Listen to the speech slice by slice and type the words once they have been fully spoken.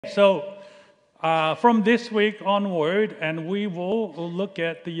So from this week onward, and we will look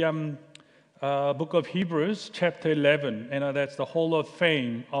at the book of Hebrews, chapter 11. That's the Hall of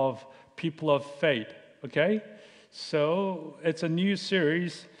Fame of people of faith. Okay, so it's a new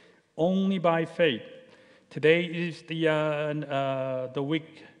series, only by faith. Today is the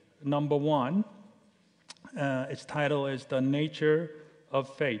week number 1. Its title is the nature of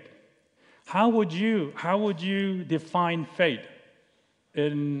faith. How would you define faith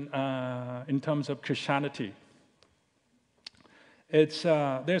in terms of Christianity?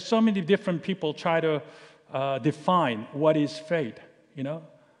 There's so many different people try to define what is faith,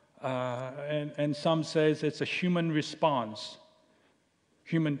 and some says it's a human response,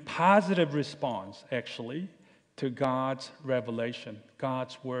 human positive response actually to God's revelation,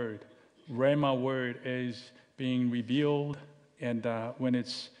 God's word. Rhema word is being revealed, and when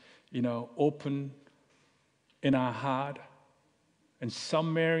it's open in our heart, and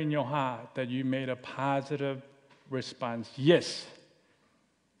somewhere in your heart that you made a positive response. Yes,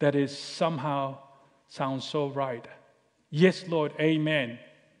 that is somehow sounds so right. Yes, Lord, amen.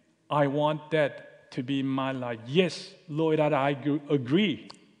 I want that to be my life. Yes, Lord, that I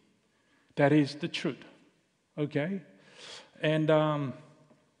agree. That is the truth. Okay? And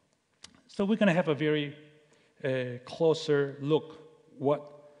so we're going to have a very closer look what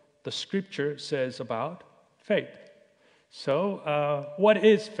the scripture says about faith. So, what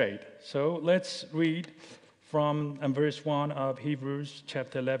is faith? So, let's read from verse 1 of Hebrews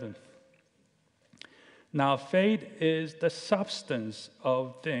chapter 11. Now, faith is the substance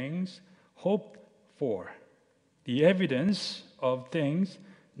of things hoped for, the evidence of things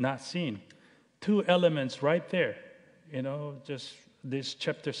not seen. 2 elements right there. Just this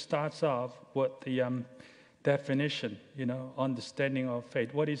chapter starts off with the definition, understanding of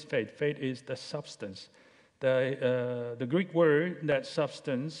faith. What is faith? Faith is the substance. The Greek word, that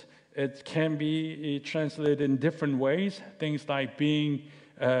substance, it can be translated in different ways. Things like being,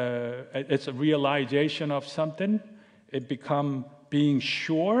 it's a realization of something. It become being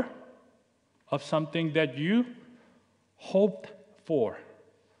sure of something that you hoped for.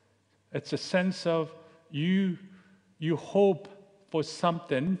 It's a sense of you hope for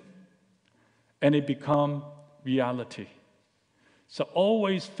something and it become reality. So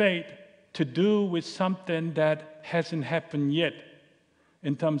always faith to do with something that hasn't happened yet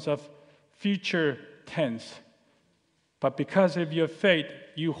in terms of future tense. But because of your faith,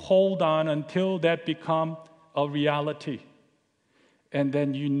 you hold on until that becomes a reality. And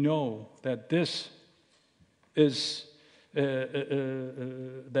then you know that this is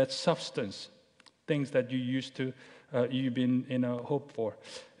that substance, things that you used to, you've been hope for.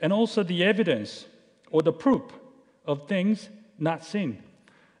 And also the evidence or the proof of things not seen.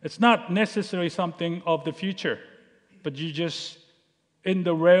 It's not necessarily something of the future, but you just in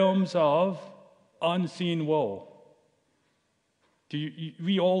the realms of unseen world.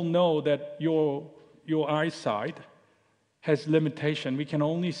 We all know that your eyesight has limitation. We can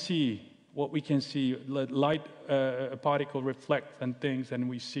only see what we can see. Light particle reflect and things, and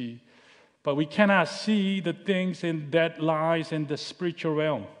we see. But we cannot see the things that lies in the spiritual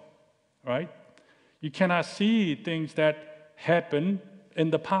realm, right? You cannot see things that happen in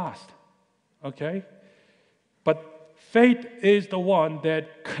the past, okay? But faith is the one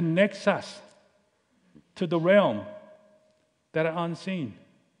that connects us to the realm that are unseen.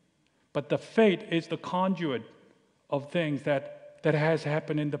 But the faith is the conduit of things that has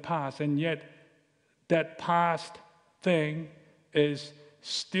happened in the past, and yet that past thing is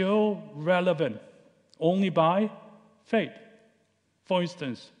still relevant only by faith. For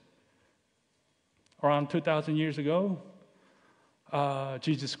instance, around 2,000 years ago,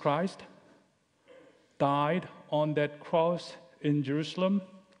 Jesus Christ died on that cross in Jerusalem.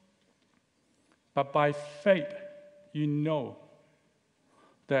 But by faith, you know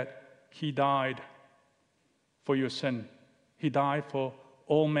that He died for your sin. He died for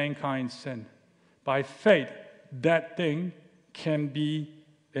all mankind's sin. By faith, that thing can be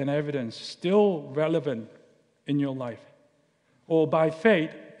an evidence, still relevant in your life. Or by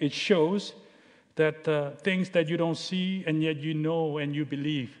faith, it shows that things that you don't see and yet you know and you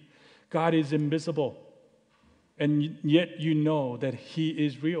believe. God is invisible, and yet you know that He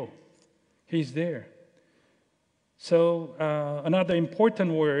is real. He's there. So another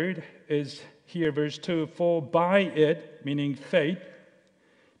important word is here, verse 2, for by it, meaning faith,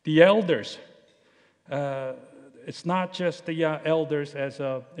 the elders. It's not just the elders as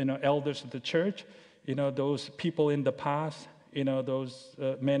elders of the church, those people in the past, those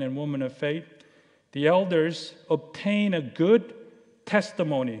men and women of faith. The elders obtain a good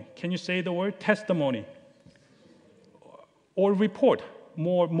testimony. Can you say the word testimony? Or report.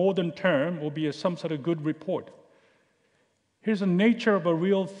 more modern term will be some sort of good report. Here's the nature of a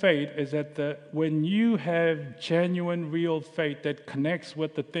real faith is that when you have genuine real faith that connects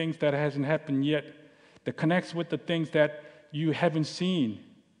with the things that hasn't happened yet, that connects with the things that you haven't seen,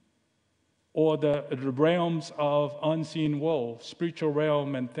 or the realms of unseen world, spiritual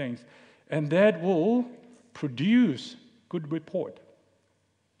realm and things, and that will produce good report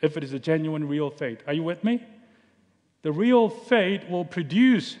if it is a genuine real faith. Are you with me? The real faith will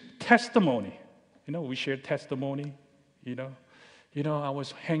produce testimony. We share testimony. I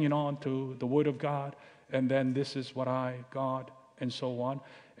was hanging on to the Word of God, and then this is what I got, and so on.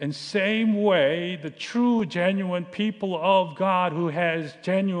 And same way, the true, genuine people of God who has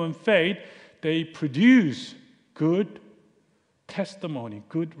genuine faith, they produce good testimony,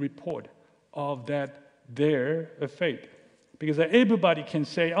 good report of their faith. Because everybody can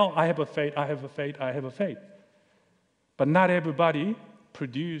say, oh, I have a faith, I have a faith, I have a faith. But not everybody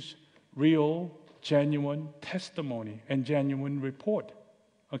produce real, genuine testimony and genuine report.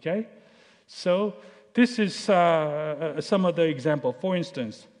 Okay? So this is some of the example. For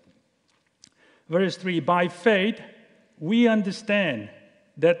instance, verse 3, by faith we understand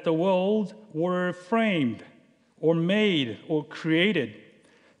that the worlds were framed or made or created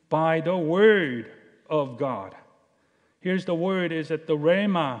by the Word of God. Here's the word is that the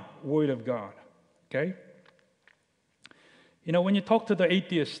Rhema word of God. Okay? When you talk to the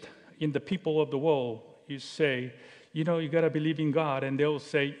atheist in the people of the world, you say, you got to believe in God. And they'll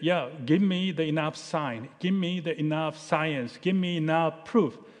say, yeah, give me the enough sign. Give me the enough science. Give me enough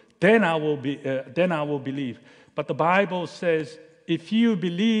proof. Then I will believe. But the Bible says, if you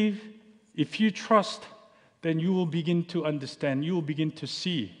believe, if you trust, then you will begin to understand. You will begin to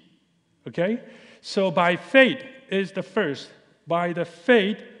see. Okay? So by faith is the first. By the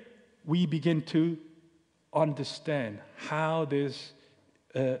faith, we begin to understand how this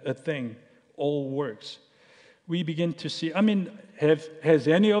a thing all works. We begin to see. Has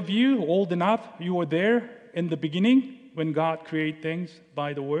any of you, old enough, you were there in the beginning when God created things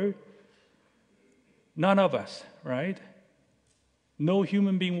by the Word? None of us, right? No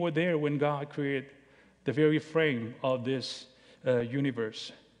human being were there when God created the very frame of this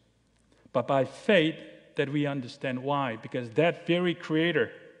universe. But by faith that we understand why. Because that very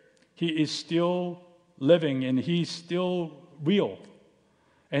Creator, He is still living and He's still real.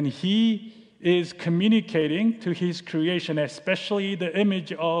 And He is communicating to His creation, especially the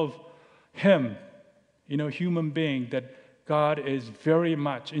image of Him, human being that God is very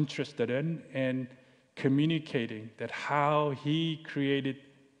much interested in and communicating that how He created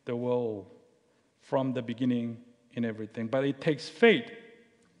the world from the beginning and everything. But it takes faith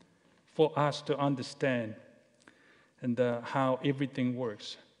for us to understand and how everything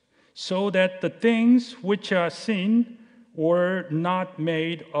works. So that the things which are seen were not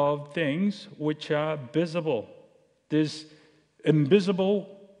made of things which are visible. This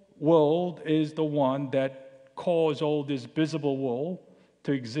invisible world is the one that caused all this visible world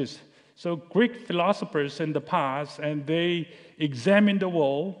to exist. So Greek philosophers in the past, and they examined the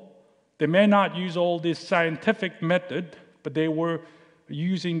world. They may not use all this scientific method, but they were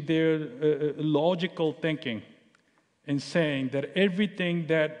using their logical thinking and saying that everything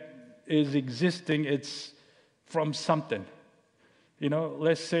that is existing, it's from something.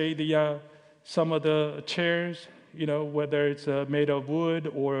 Let's say some of the chairs, whether it's made of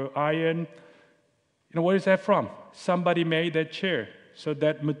wood or iron, where is that from? Somebody made that chair. So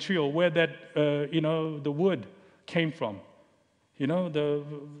that material, where that, the wood came from. The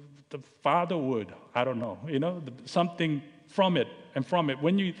father wood, I don't know, something from it and from it.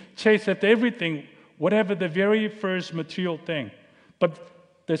 When you chase after everything, whatever the very first material thing. But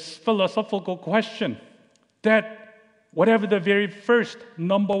this philosophical question, that whatever the very first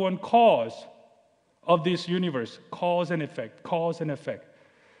number one cause of this universe, cause and effect.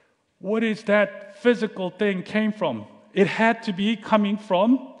 What is that physical thing came from? It had to be coming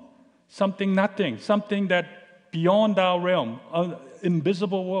from something nothing, something that beyond our realm, an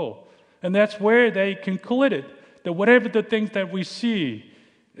invisible world. And that's where they concluded that whatever the things that we see,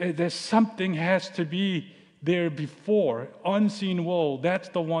 there's something has to be there before, unseen world. That's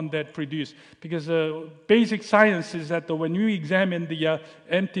the one that produced. Because basic science is that when you examine the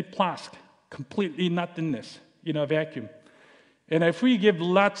empty flask, completely nothingness, vacuum. And if we give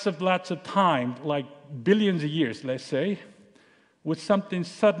lots of time, like billions of years, let's say, would something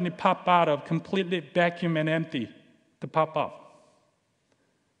suddenly pop out of completely vacuum and empty to pop up?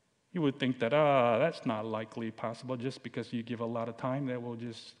 You would think that, that's not likely possible just because you give a lot of time, that will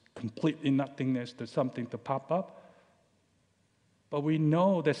just completely nothingness to something to pop up. But we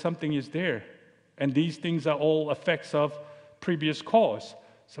know that something is there. And these things are all effects of previous course.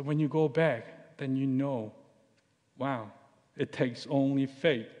 So when you go back, then you know, wow, it takes only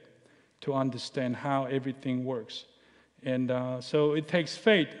faith to understand how everything works. And so it takes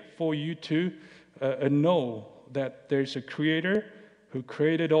faith for you to know that there's a creator who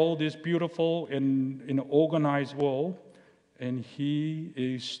created all this beautiful and organized world, and he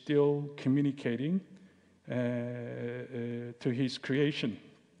is still communicating to his creation.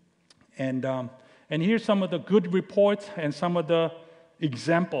 And here's some of the good reports and some of the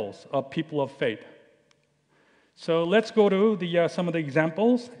examples of people of faith. So let's go to some of the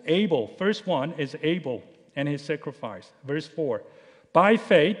examples. Abel, first one is Abel and his sacrifice. Verse 4, by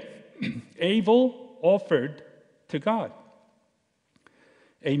faith, Abel offered to God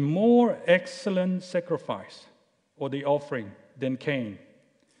a more excellent sacrifice, or the offering, than Cain,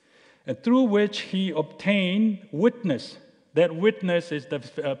 and through which he obtained witness. That witness is the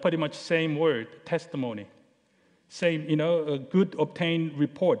pretty much same word, testimony. Same, a good obtained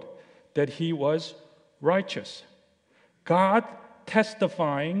report that he was righteous. God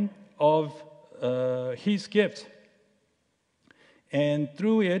testifying of his gifts. And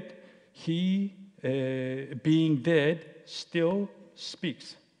through it, he, being dead, still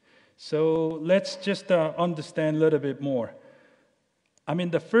speaks. So let's just understand a little bit more. I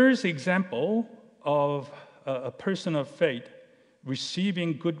mean, the first example of a person of faith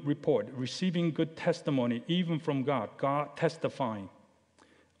receiving good report, receiving good testimony, even from God, God testifying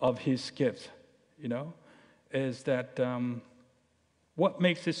of his gifts, is that what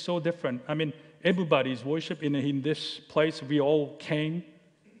makes it so different? I mean, everybody's worship in this place. We all came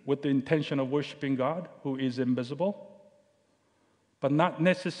with the intention of worshiping God, who is invisible. But not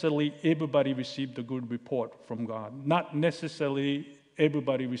necessarily everybody received a good report from God. Not necessarily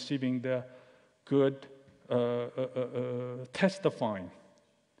everybody receiving the good testifying,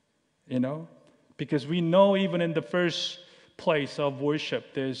 because we know even in the first place of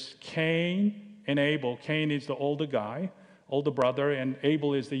worship, there's Cain and Abel. Cain is the older guy, older brother, and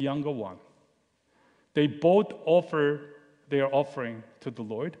Abel is the younger one. They both offer their offering to the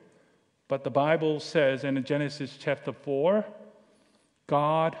Lord, but the Bible says in Genesis chapter 4,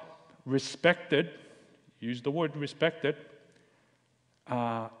 God respected, use the word respected,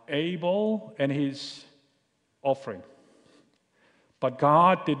 Abel and his offering. But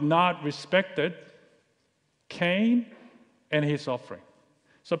God did not respect Cain and his offering.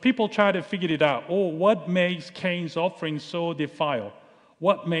 So people try to figure it out. Oh, what makes Cain's offering so defiled?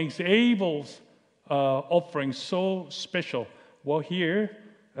 What makes Abel's offering so special? Well, here,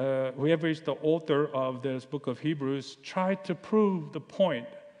 whoever is the author of this book of Hebrews tried to prove the point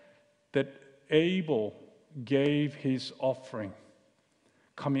that Abel gave his offering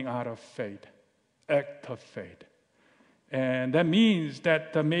coming out of faith, act of faith. And that means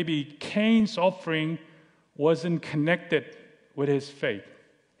that maybe Cain's offering wasn't connected with his faith.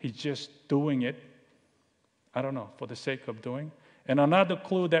 He's just doing it, I don't know, for the sake of doing. And another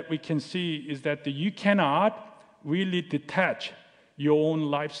clue that we can see is that you cannot really detach your own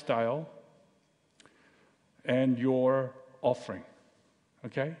lifestyle and your offering,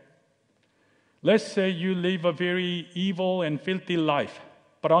 okay? Let's say you live a very evil and filthy life,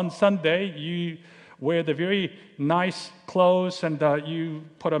 but on Sunday you wear the very nice clothes and you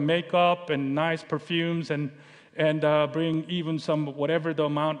put on makeup and nice perfumes and bring even some whatever the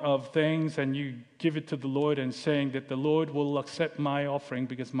amount of things, and you give it to the Lord and saying that the Lord will accept my offering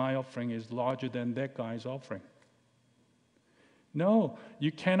because my offering is larger than that guy's offering. No,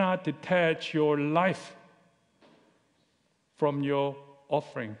 you cannot detach your life from your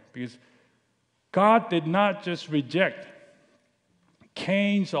offering, because God did not just reject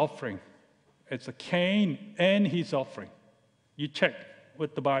Cain's offering. It's a Cain and his offering. You check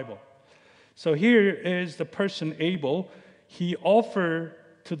with the Bible. So here is the person Abel. He offered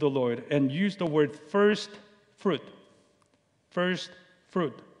to the Lord and used the word first fruit. First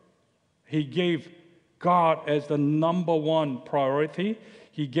fruit. He gave God as the number one priority.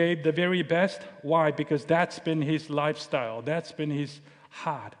 He gave the very best. Why? Because that's been his lifestyle. That's been his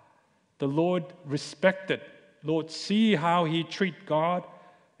heart. The Lord respected. Lord, see how he treat God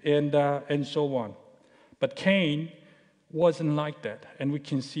and so on. But Cain wasn't like that. And we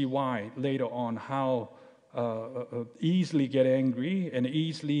can see why later on, how easily get angry and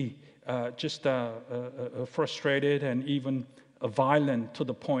easily just frustrated and even violent to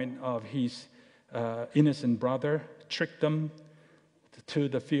the point of his innocent brother, tricked them to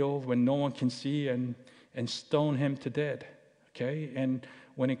the field when no one can see and stone him to death. Okay? And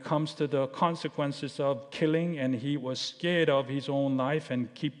when it comes to the consequences of killing, and he was scared of his own life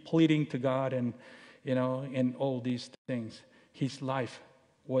and keep pleading to God and all these things, his life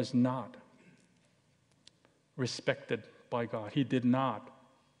was not respected by God. He did not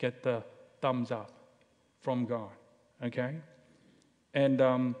get the thumbs up from God. Okay?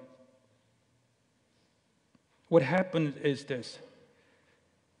 And what happened is this.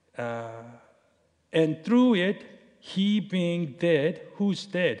 And through it, he being dead, who's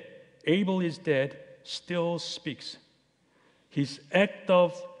dead? Abel is dead, still speaks. His act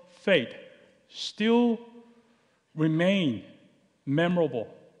of faith still remain memorable.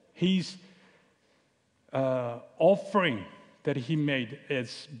 His offering that he made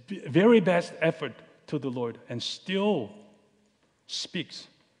is very best effort to the Lord and still speaks.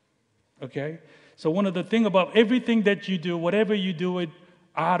 Okay? So one of the things about everything that you do, whatever you do it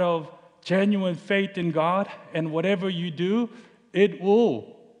out of genuine faith in God, and whatever you do, it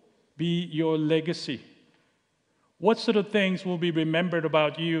will be your legacy. What sort of things will be remembered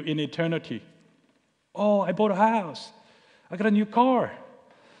about you in eternity? Oh, I bought a house. I got a new car.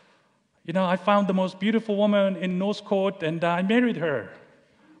 I found the most beautiful woman in North Court and I married her.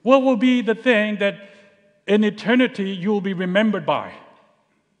 What will be the thing that in eternity you will be remembered by?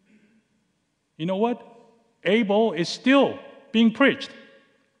 You know what? Abel is still being preached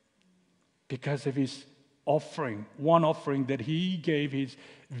because of his offering, one offering that he gave his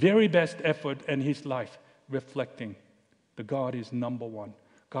very best effort and his life, reflecting that God is number one.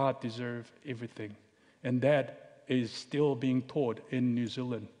 God deserves everything. And that is still being taught in New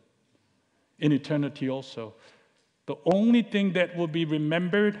Zealand. In eternity also. The only thing that will be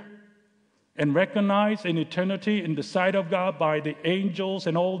remembered and recognized in eternity in the sight of God by the angels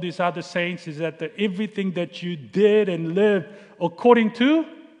and all these other saints is that everything that you did and lived according to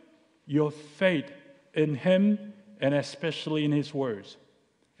your faith in Him and especially in His words.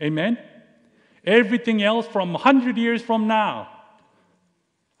 Amen? Everything else from 100 years from now,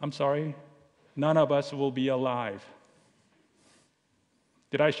 I'm sorry, none of us will be alive.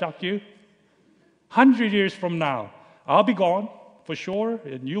 Did I shock you? 100 years from now, I'll be gone for sure,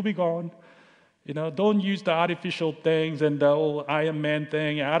 and you'll be gone. Don't use the artificial things and the old Iron Man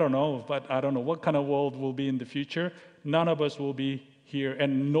thing. I don't know what kind of world will be in the future. None of us will be here,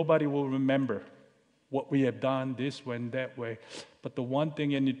 and nobody will remember what we have done this way and that way. But the one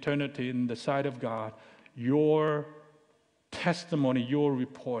thing in eternity, in the sight of God, your testimony, your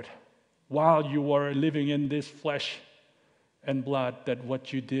report, while you were living in this flesh and blood, that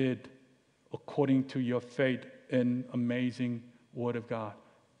what you did according to your faith in amazing Word of God,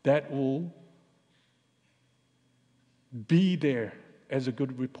 that will be there as a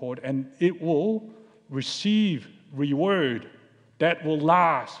good report, and it will receive reward that will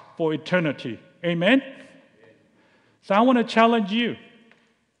last for eternity. Amen? So I want to challenge you.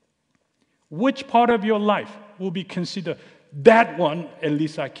 Which part of your life will be considered? That one, at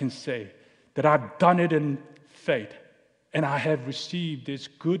least I can say, that I've done it in faith, and I have received this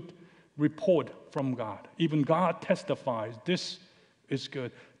good report from God. Even God testifies, this is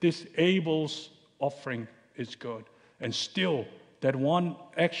good. This Abel's offering is good. And still, that one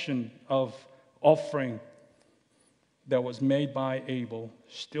action of offering that was made by Abel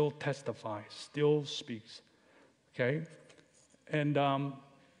still testifies, still speaks. Okay? And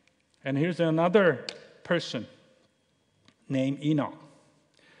here's another person named Enoch.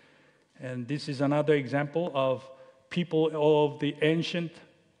 And this is another example of people of the ancient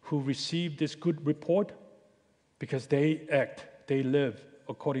who received this good report because they live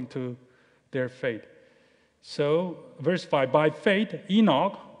according to their faith. So, verse 5, by faith,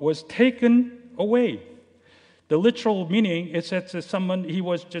 Enoch was taken away. The literal meaning is that he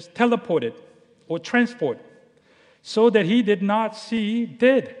was just teleported or transported so that he did not see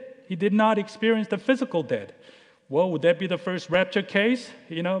death. He did not experience the physical death. Well, would that be the first rapture case,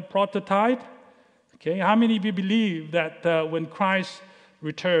 prototype? Okay, how many of you believe that when Christ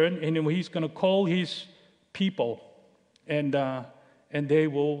returns and He's going to call His people and they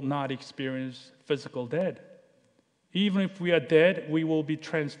will not experience physical death? Even if we are dead, we will be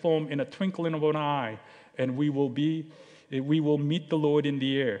transformed in a twinkling of an eye, and we will meet the Lord in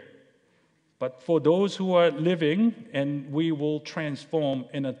the air. But for those who are living, and we will transform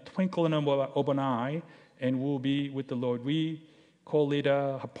in a twinkling of an eye, and we'll be with the Lord. We call it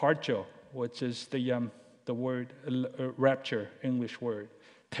a haparcho, which is the word rapture, English word,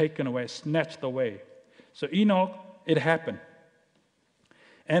 taken away, snatched away. So Enoch, it happened,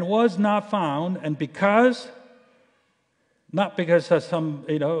 and was not found, and not because of some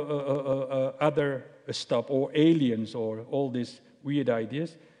other stuff or aliens or all these weird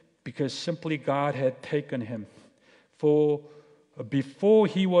ideas, because simply God had taken him. For before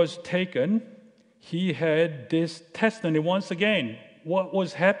he was taken, he had this testimony. Once again, what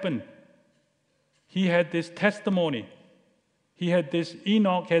was happened? He had this testimony.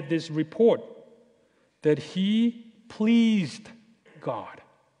 Enoch had this report that he pleased God.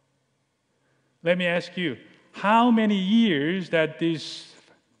 Let me ask you, how many years that this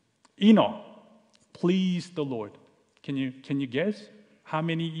Enoch pleased the Lord? Can you guess? How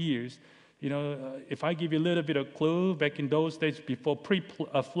many years? If I give you a little bit of clue, back in those days before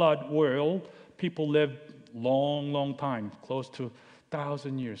pre-flood world, people lived long time, close to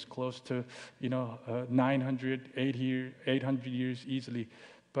 1,000 years, close to 900, 800 years easily.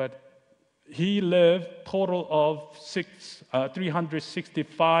 But he lived total of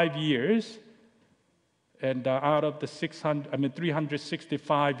 365 years. And out of the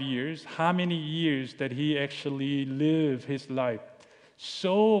 365 years, how many years that he actually lived his life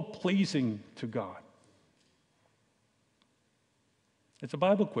so pleasing to God? It's a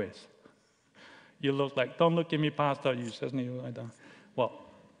Bible quiz. You look like, don't look at me, Pastor. You says, no, I don't. Well,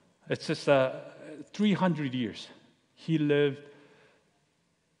 it's just 300 years. He lived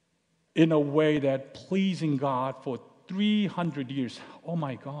in a way that pleasing God for 300 years. Oh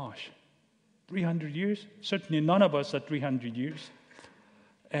my gosh. 300 years? Certainly none of us are 300 years.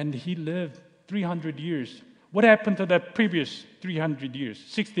 And he lived 300 years. What happened to that previous 300 years,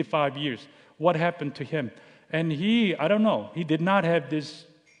 65 years? What happened to him? And I don't know, he did not have this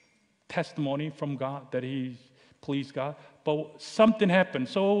testimony from God that he pleased God. But something happened.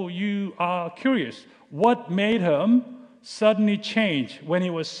 So you are curious. What made him suddenly change when he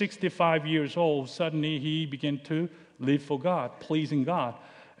was 65 years old? Suddenly he began to live for God, pleasing God.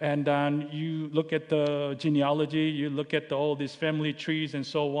 And then you look at the genealogy, you look at all these family trees and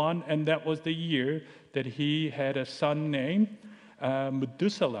so on, and that was the year that he had a son named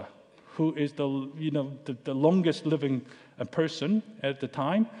Methuselah, who is the longest living person at the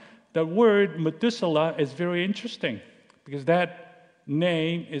time. The word Methuselah is very interesting because that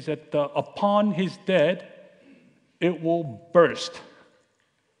name is that upon his death, it will burst.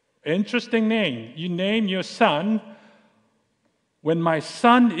 Interesting name. You name your son. When my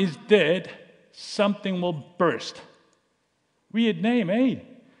son is dead, something will burst. Weird name, eh?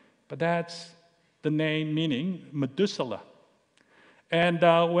 But that's the name meaning Methuselah. And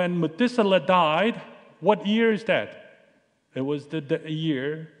when Methuselah died, what year is that? It was the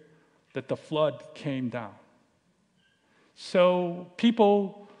year that the flood came down. So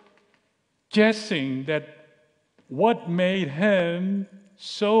people guessing that what made him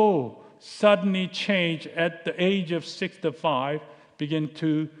so suddenly change at the age of 65, begin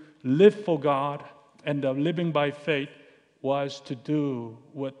to live for God, and the living by faith was to do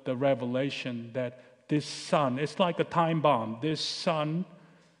with the revelation that this son, it's like a time bomb, this son,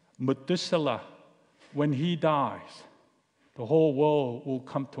 Methuselah, when he dies, the whole world will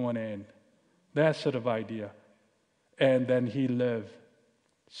come to an end. That sort of idea. And then he lived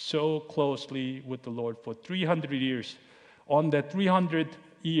so closely with the Lord for 300 years. On that 300th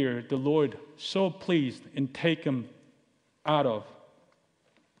year, the Lord so pleased and take him out of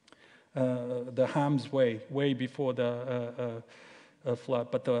the harm's way before the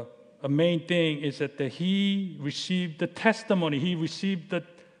flood. But the main thing is that he received the testimony. He received the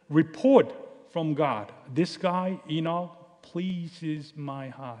report from God. This guy, Enoch, pleases my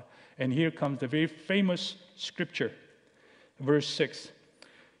heart. And here comes the very famous scripture, verse 6.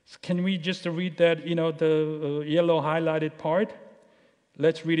 Can we just read that, the yellow highlighted part?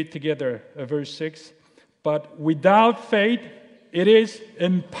 Let's read it together, verse 6. But without faith, it is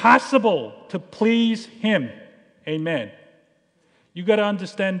impossible to please Him. Amen. You got to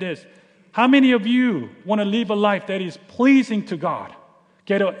understand this. How many of you want to live a life that is pleasing to God?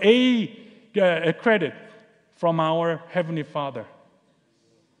 Get a credit from our Heavenly Father.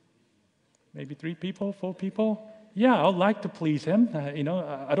 Maybe 3 people, 4 people? Yeah, I'd like to please Him.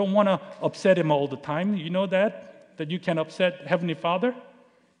 I don't want to upset Him all the time. You know that you can upset Heavenly Father?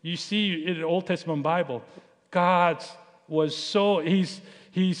 You see in the Old Testament Bible, God was so, his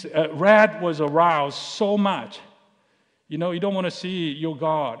wrath was aroused so much. You don't want to see your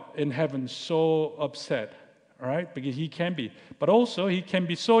God in heaven so upset, all right? Because He can be. But also, He can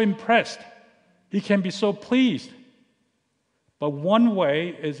be so impressed. He can be so pleased. But one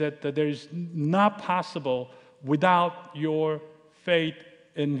way is that there is not possible without your faith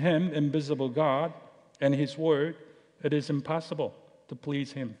in Him, invisible God, and His Word. It is impossible to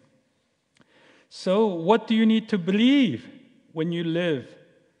please Him. So what do you need to believe when you live,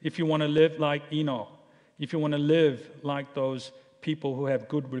 if you want to live like Enoch, if you want to live like those people who have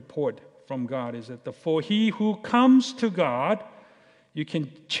good report from God? Is that for he who comes to God, you can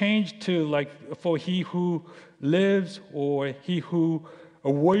change to like for he who lives or he who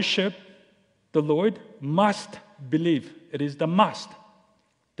worship the Lord must believe. It is the must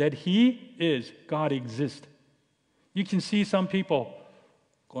that He is, God exists. You can see some people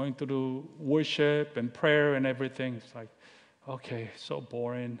going through worship and prayer and everything. It's like, okay, so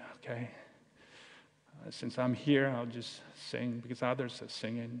boring, okay. Since I'm here, I'll just sing because others are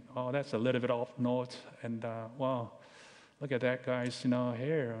singing. Oh, that's a little bit off note. And, wow, look at that guy's,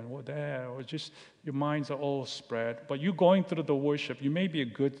 hair and what that. Or just your minds are all spread. But you going through the worship, you may be a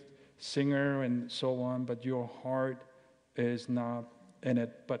good singer and so on, but your heart is not in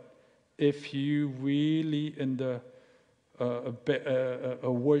it. But if you really in the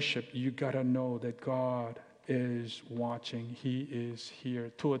worship, you got to know that God is watching. He is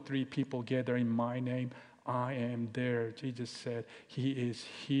here. 2 or 3 people gather in my name, I am there. Jesus said, He is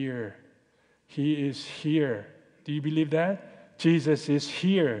here. He is here. Do you believe that? Jesus is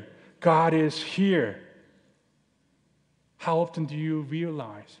here. God is here. How often do you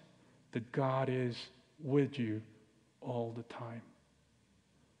realize that God is with you all the time?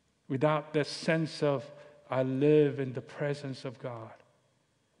 Without that sense of, I live in the presence of God,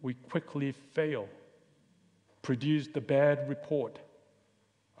 we quickly fail, produce the bad report,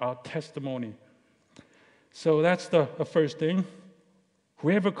 our testimony. So that's the first thing.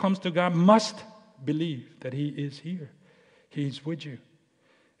 Whoever comes to God must believe that He is here. He is with you.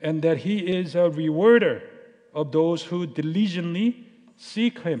 And that He is a rewarder of those who diligently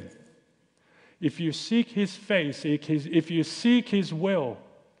seek Him. If you seek His face, if you seek His will,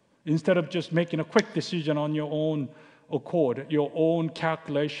 instead of just making a quick decision on your own accord, your own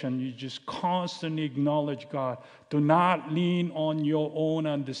calculation, you just constantly acknowledge God. Do not lean on your own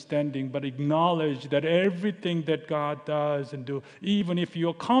understanding, but acknowledge that everything that God does and do, even if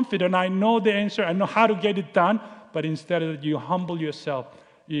you're confident, I know the answer, I know how to get it done, but instead of you humble yourself,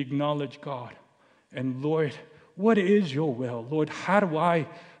 you acknowledge God. And Lord, what is your will? Lord, how do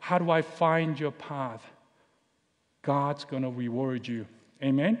I find your path? God's going to reward you.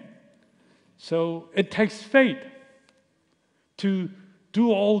 Amen? So it takes faith to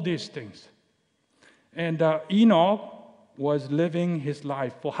do all these things. And Enoch was living his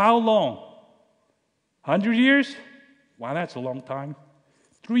life for how long? 100 years? Wow, that's a long time.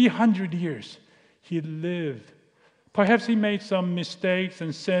 300 years he lived. Perhaps he made some mistakes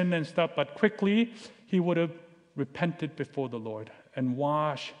and sin and stuff, but quickly he would have repented before the Lord and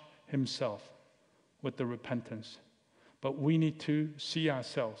washed himself with the repentance. But we need to see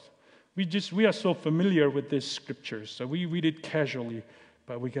ourselves. We are so familiar with these scriptures, so we read it casually,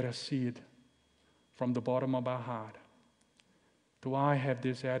 but we got to see it from the bottom of our heart. Do I have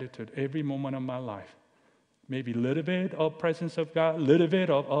this attitude every moment of my life? Maybe a little bit of presence of God, a little bit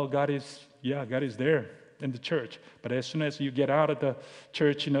of, God is there in the church. But as soon as you get out of the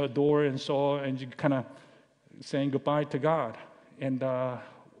church, door and so, and you kind of saying goodbye to God. And a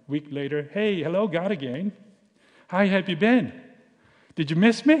week later, hey, hello, God again. How have you been? Did you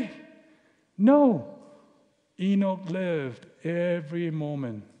miss me? No. Enoch lived every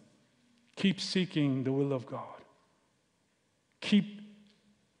moment. Keep seeking the will of God. Keep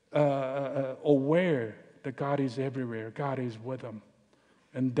aware that God is everywhere. God is with him.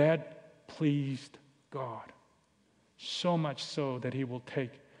 And that pleased God. So much so that he will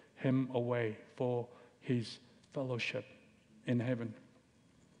take him away for his fellowship in heaven.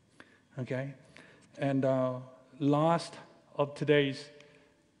 Okay? And last of today's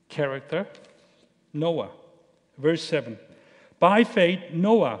character, Noah. Verse 7. By faith,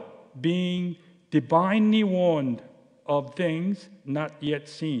 Noah, being divinely warned of things not yet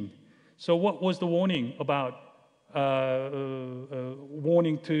seen. So what was the warning about?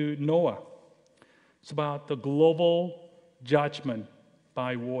 Warning to Noah. It's about the global judgment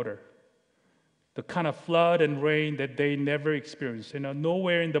by water. The kind of flood and rain that they never experienced.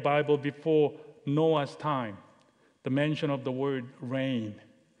 Nowhere in the Bible before Noah's time, the mention of the word rain.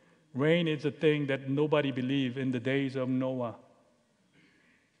 Rain is a thing that nobody believed in the days of Noah.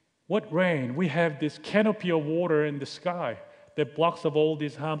 What rain? We have this canopy of water in the sky that blocks up all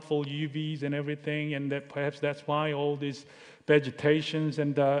these harmful UVs and everything, and that perhaps that's why all these vegetations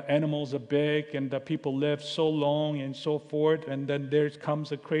and the animals are big and the people live so long and so forth. And then there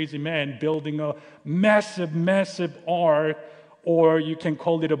comes a crazy man building a massive, massive ark, or you can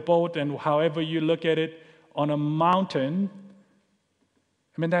call it a boat, and however you look at it, on a mountain.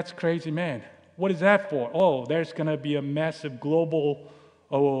 I mean, that's crazy, man. What is that for? Oh, there's going to be a massive global,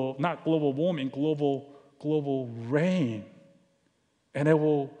 not global warming, global rain. And it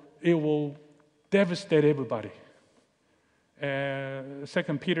will devastate everybody. 2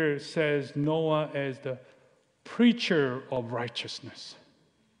 Peter says Noah as the preacher of righteousness.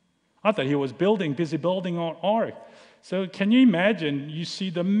 I thought he was busy building an ark. So can you imagine, you see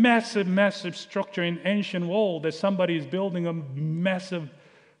the massive, massive structure in ancient world that somebody is building a massive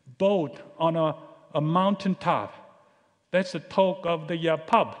boat on a mountaintop. That's the talk of the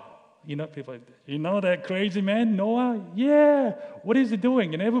pub. You know, people, you know that crazy man, Noah? Yeah, what is he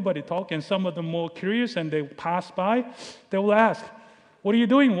doing? And everybody talk, and some of them more curious, and they pass by, they will ask, what are you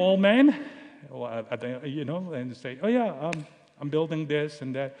doing, old man? Well, you know, and say, oh yeah, I'm building this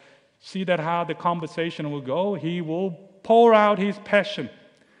and that. See that how the conversation will go? He will pour out his passion.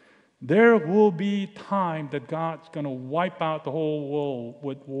 There will be time that God's going to wipe out the whole world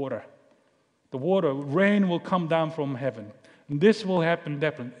with water. The water, rain will come down from heaven. And this will happen,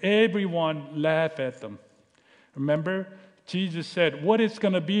 definitely. Everyone laugh at them. Remember, Jesus said, what is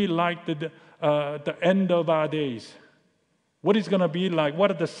going to be like the end of our days? What is going to be like?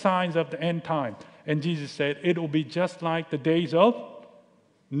 What are the signs of the end time? And Jesus said, it will be just like the days of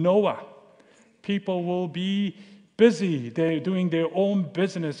Noah. People will be busy. They're doing their own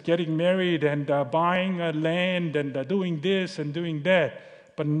business, getting married and buying land and doing this and doing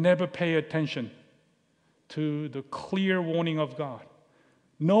that, but never pay attention to the clear warning of God.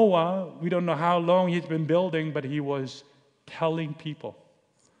 Noah, we don't know how long he's been building, but he was telling people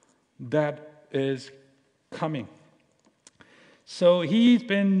that is coming. So he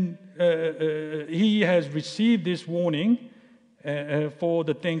has received this warning for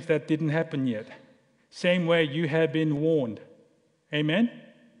the things that didn't happen yet. Same way you have been warned. Amen?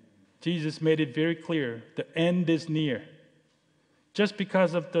 Jesus made it very clear. The end is near. Just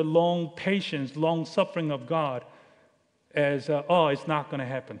because of the long patience, long suffering of God, as, it's not going to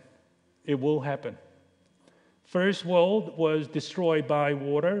happen. It will happen. First world was destroyed by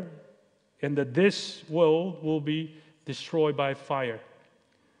water, and this world will be destroyed by fire.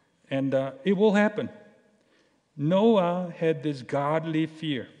 And it will happen. Noah had this godly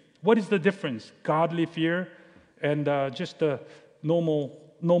fear. What is the difference? Godly fear and just a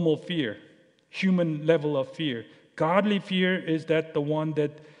normal fear, human level of fear. Godly fear is that the one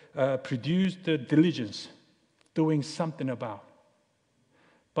that produced the diligence, doing something about.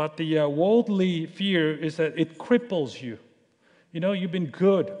 But the worldly fear is that it cripples you. You know, you've been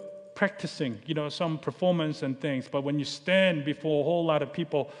good practicing, some performance and things, but when you stand before a whole lot of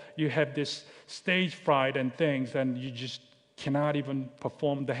people, you have this stage fright and things, and you just cannot even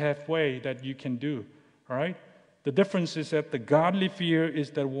perform the halfway that you can do, all right? The difference is that the godly fear is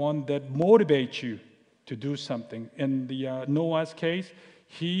the one that motivates you to do something. In the Noah's case,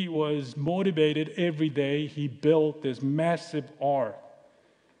 he was motivated every day. He built this massive ark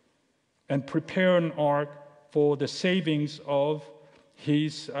and prepared an ark for the savings of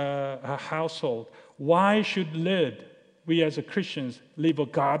his household. Why should we as Christians live a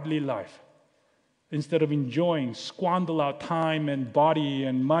godly life? Instead of enjoying, squander our time and body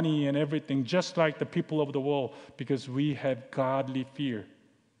and money and everything, just like the people of the world, because we have godly fear.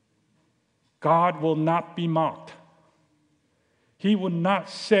 God will not be mocked. He will not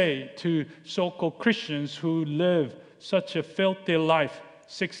say to so-called Christians who live such a filthy life,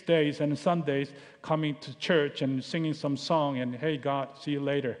 6 days and Sundays, coming to church and singing some song and, hey, God, see you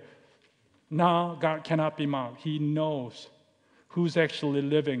later. No, God cannot be mocked. He knows who's actually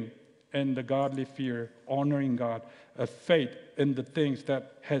living in the godly fear, honoring God, a faith in the things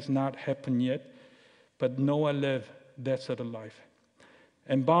that has not happened yet. But Noah lived that sort of life,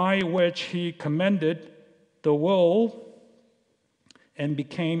 and by which he commended the world and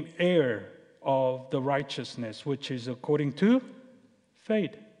became heir of the righteousness, which is according to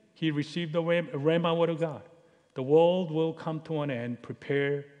faith. He received the Rhema word of God. The world will come to an end.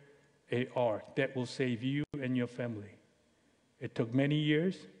 Prepare an ark that will save you and your family. It took many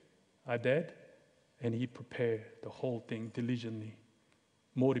years, I bet, and he prepared the whole thing diligently,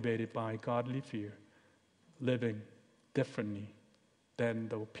 motivated by godly fear, living differently than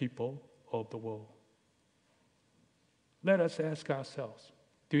the people of the world. Let us ask ourselves,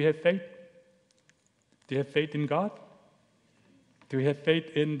 do you have faith? Do you have faith in God? Do we have faith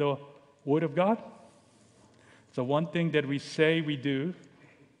in the Word of God? The one thing that we say we do,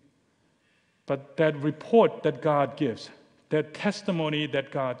 but that report that God gives, that testimony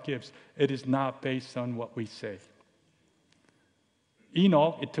that God gives, it is not based on what we say.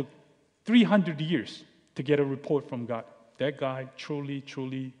 Enoch, it took 300 years to get a report from God. That guy truly,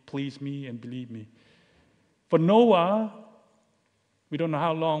 truly pleased me and believed me. For Noah, we don't know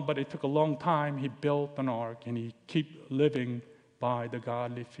how long, but it took a long time. He built an ark and he kept living by the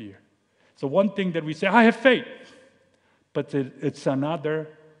godly fear. So one thing that we say, I have faith, but it's another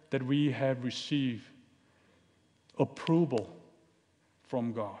that we have received approval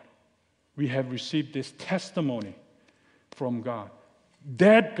from God. We have received this testimony from God.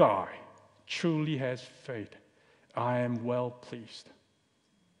 That guy truly has faith. I am well pleased.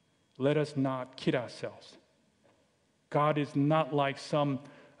 Let us not kid ourselves. God is not like some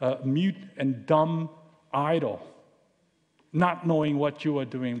mute and dumb idol not knowing what you are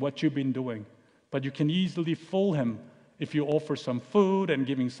doing, what you've been doing. But you can easily fool him if you offer some food and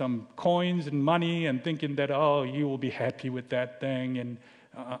giving some coins and money and thinking that, oh, he will be happy with that thing. And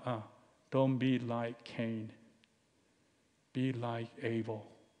don't be like Cain. Be like Abel.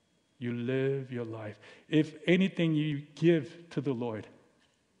 You live your life. If anything you give to the Lord,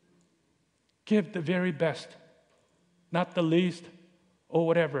 give the very best, not the least or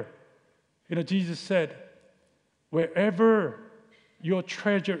whatever. Jesus said, wherever your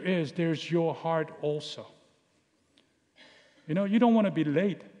treasure is, there's your heart also. You don't want to be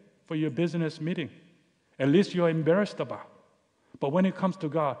late for your business meeting. At least you're embarrassed about. But when it comes to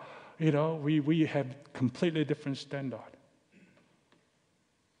God, we have completely different standard.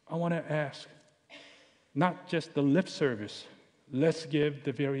 I want to ask, not just the lip service, let's give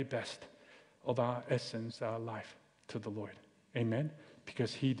the very best of our essence, our life to the Lord. Amen?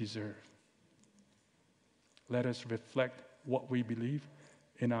 Because He deserves. Let us reflect what we believe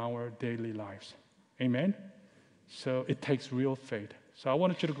in our daily lives. Amen? So it takes real faith. So I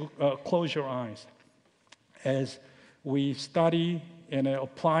want you to close your eyes as we study and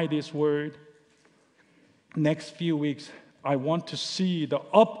apply this word. Next few weeks, I want to see the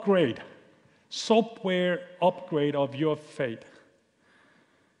software upgrade of your faith.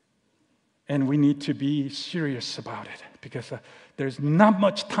 And we need to be serious about it because there's not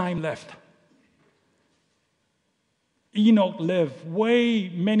much time left. Enoch lived way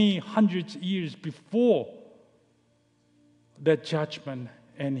many hundreds of years before that judgment,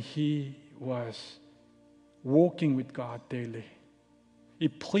 and he was walking with God daily.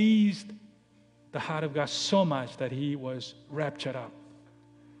 It pleased the heart of God so much that he was raptured up.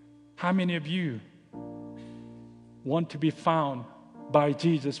 How many of you want to be found by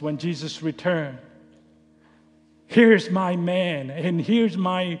Jesus when Jesus returned? Here's my man and here's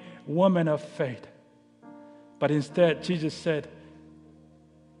my woman of faith. But instead, Jesus said,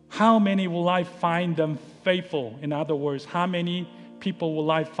 how many will I find them faithful? In other words, how many people will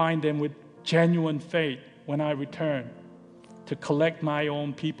I find them with genuine faith when I return to collect my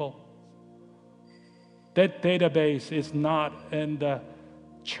own people? That database is not in the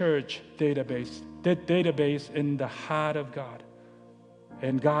church database. That database in the heart of God.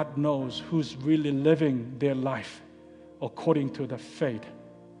 And God knows who's really living their life according to the faith.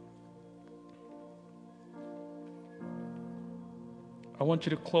 I want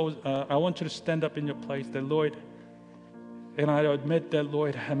you to close. I want you to stand up in your place. The Lord, and I admit that,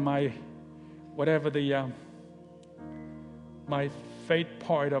 Lord, and my faith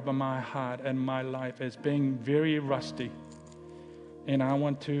part of my heart and my life is being very rusty, and I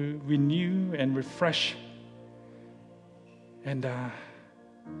want to renew and refresh, and I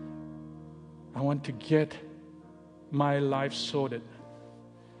want to get my life sorted.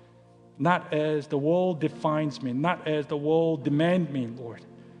 Not as the world defines me, not as the world demands me, Lord,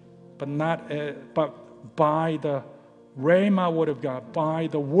 but by the Rhema word of God, by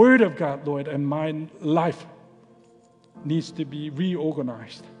the word of God, Lord, and my life needs to be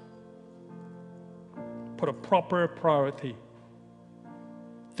reorganized. Put a proper priority,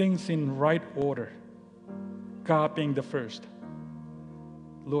 things in right order, God being the first.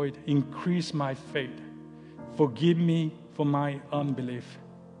 Lord, increase my faith. Forgive me for my unbelief.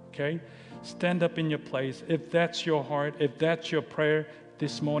 Okay? Stand up in your place. If that's your heart, if that's your prayer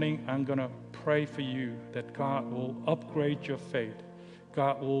this morning, I'm going to pray for you that God will upgrade your faith.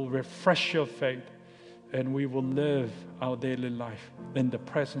 God will refresh your faith. And we will live our daily life in the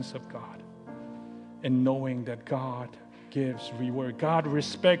presence of God. And knowing that God gives reward. God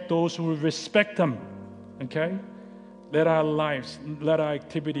respects those who respect Him. Okay? Let our lives, let our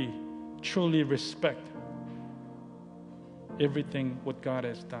activity truly respect everything what God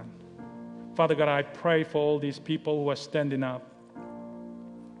has done. Father God, I pray for all these people who are standing up,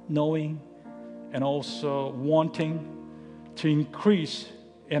 knowing and also wanting to increase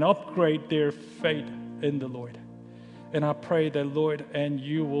and upgrade their faith in the Lord. And I pray that, Lord, and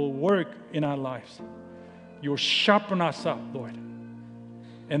you will work in our lives. You'll sharpen us up, Lord.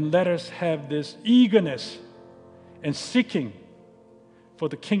 And let us have this eagerness and seeking for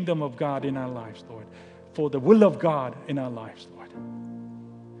the kingdom of God in our lives, Lord. For the will of God in our lives, Lord.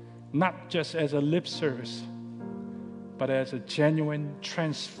 Not just as a lip service, but as a genuine,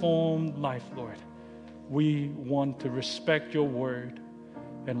 transformed life, Lord. We want to respect your word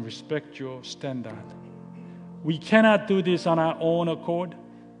and respect your standard. We cannot do this on our own accord,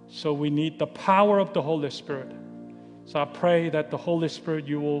 so we need the power of the Holy Spirit. So I pray that the Holy Spirit,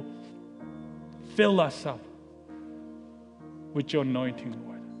 you will fill us up with your anointing,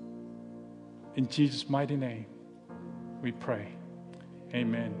 Lord. In Jesus' mighty name, we pray.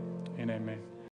 Amen and amen.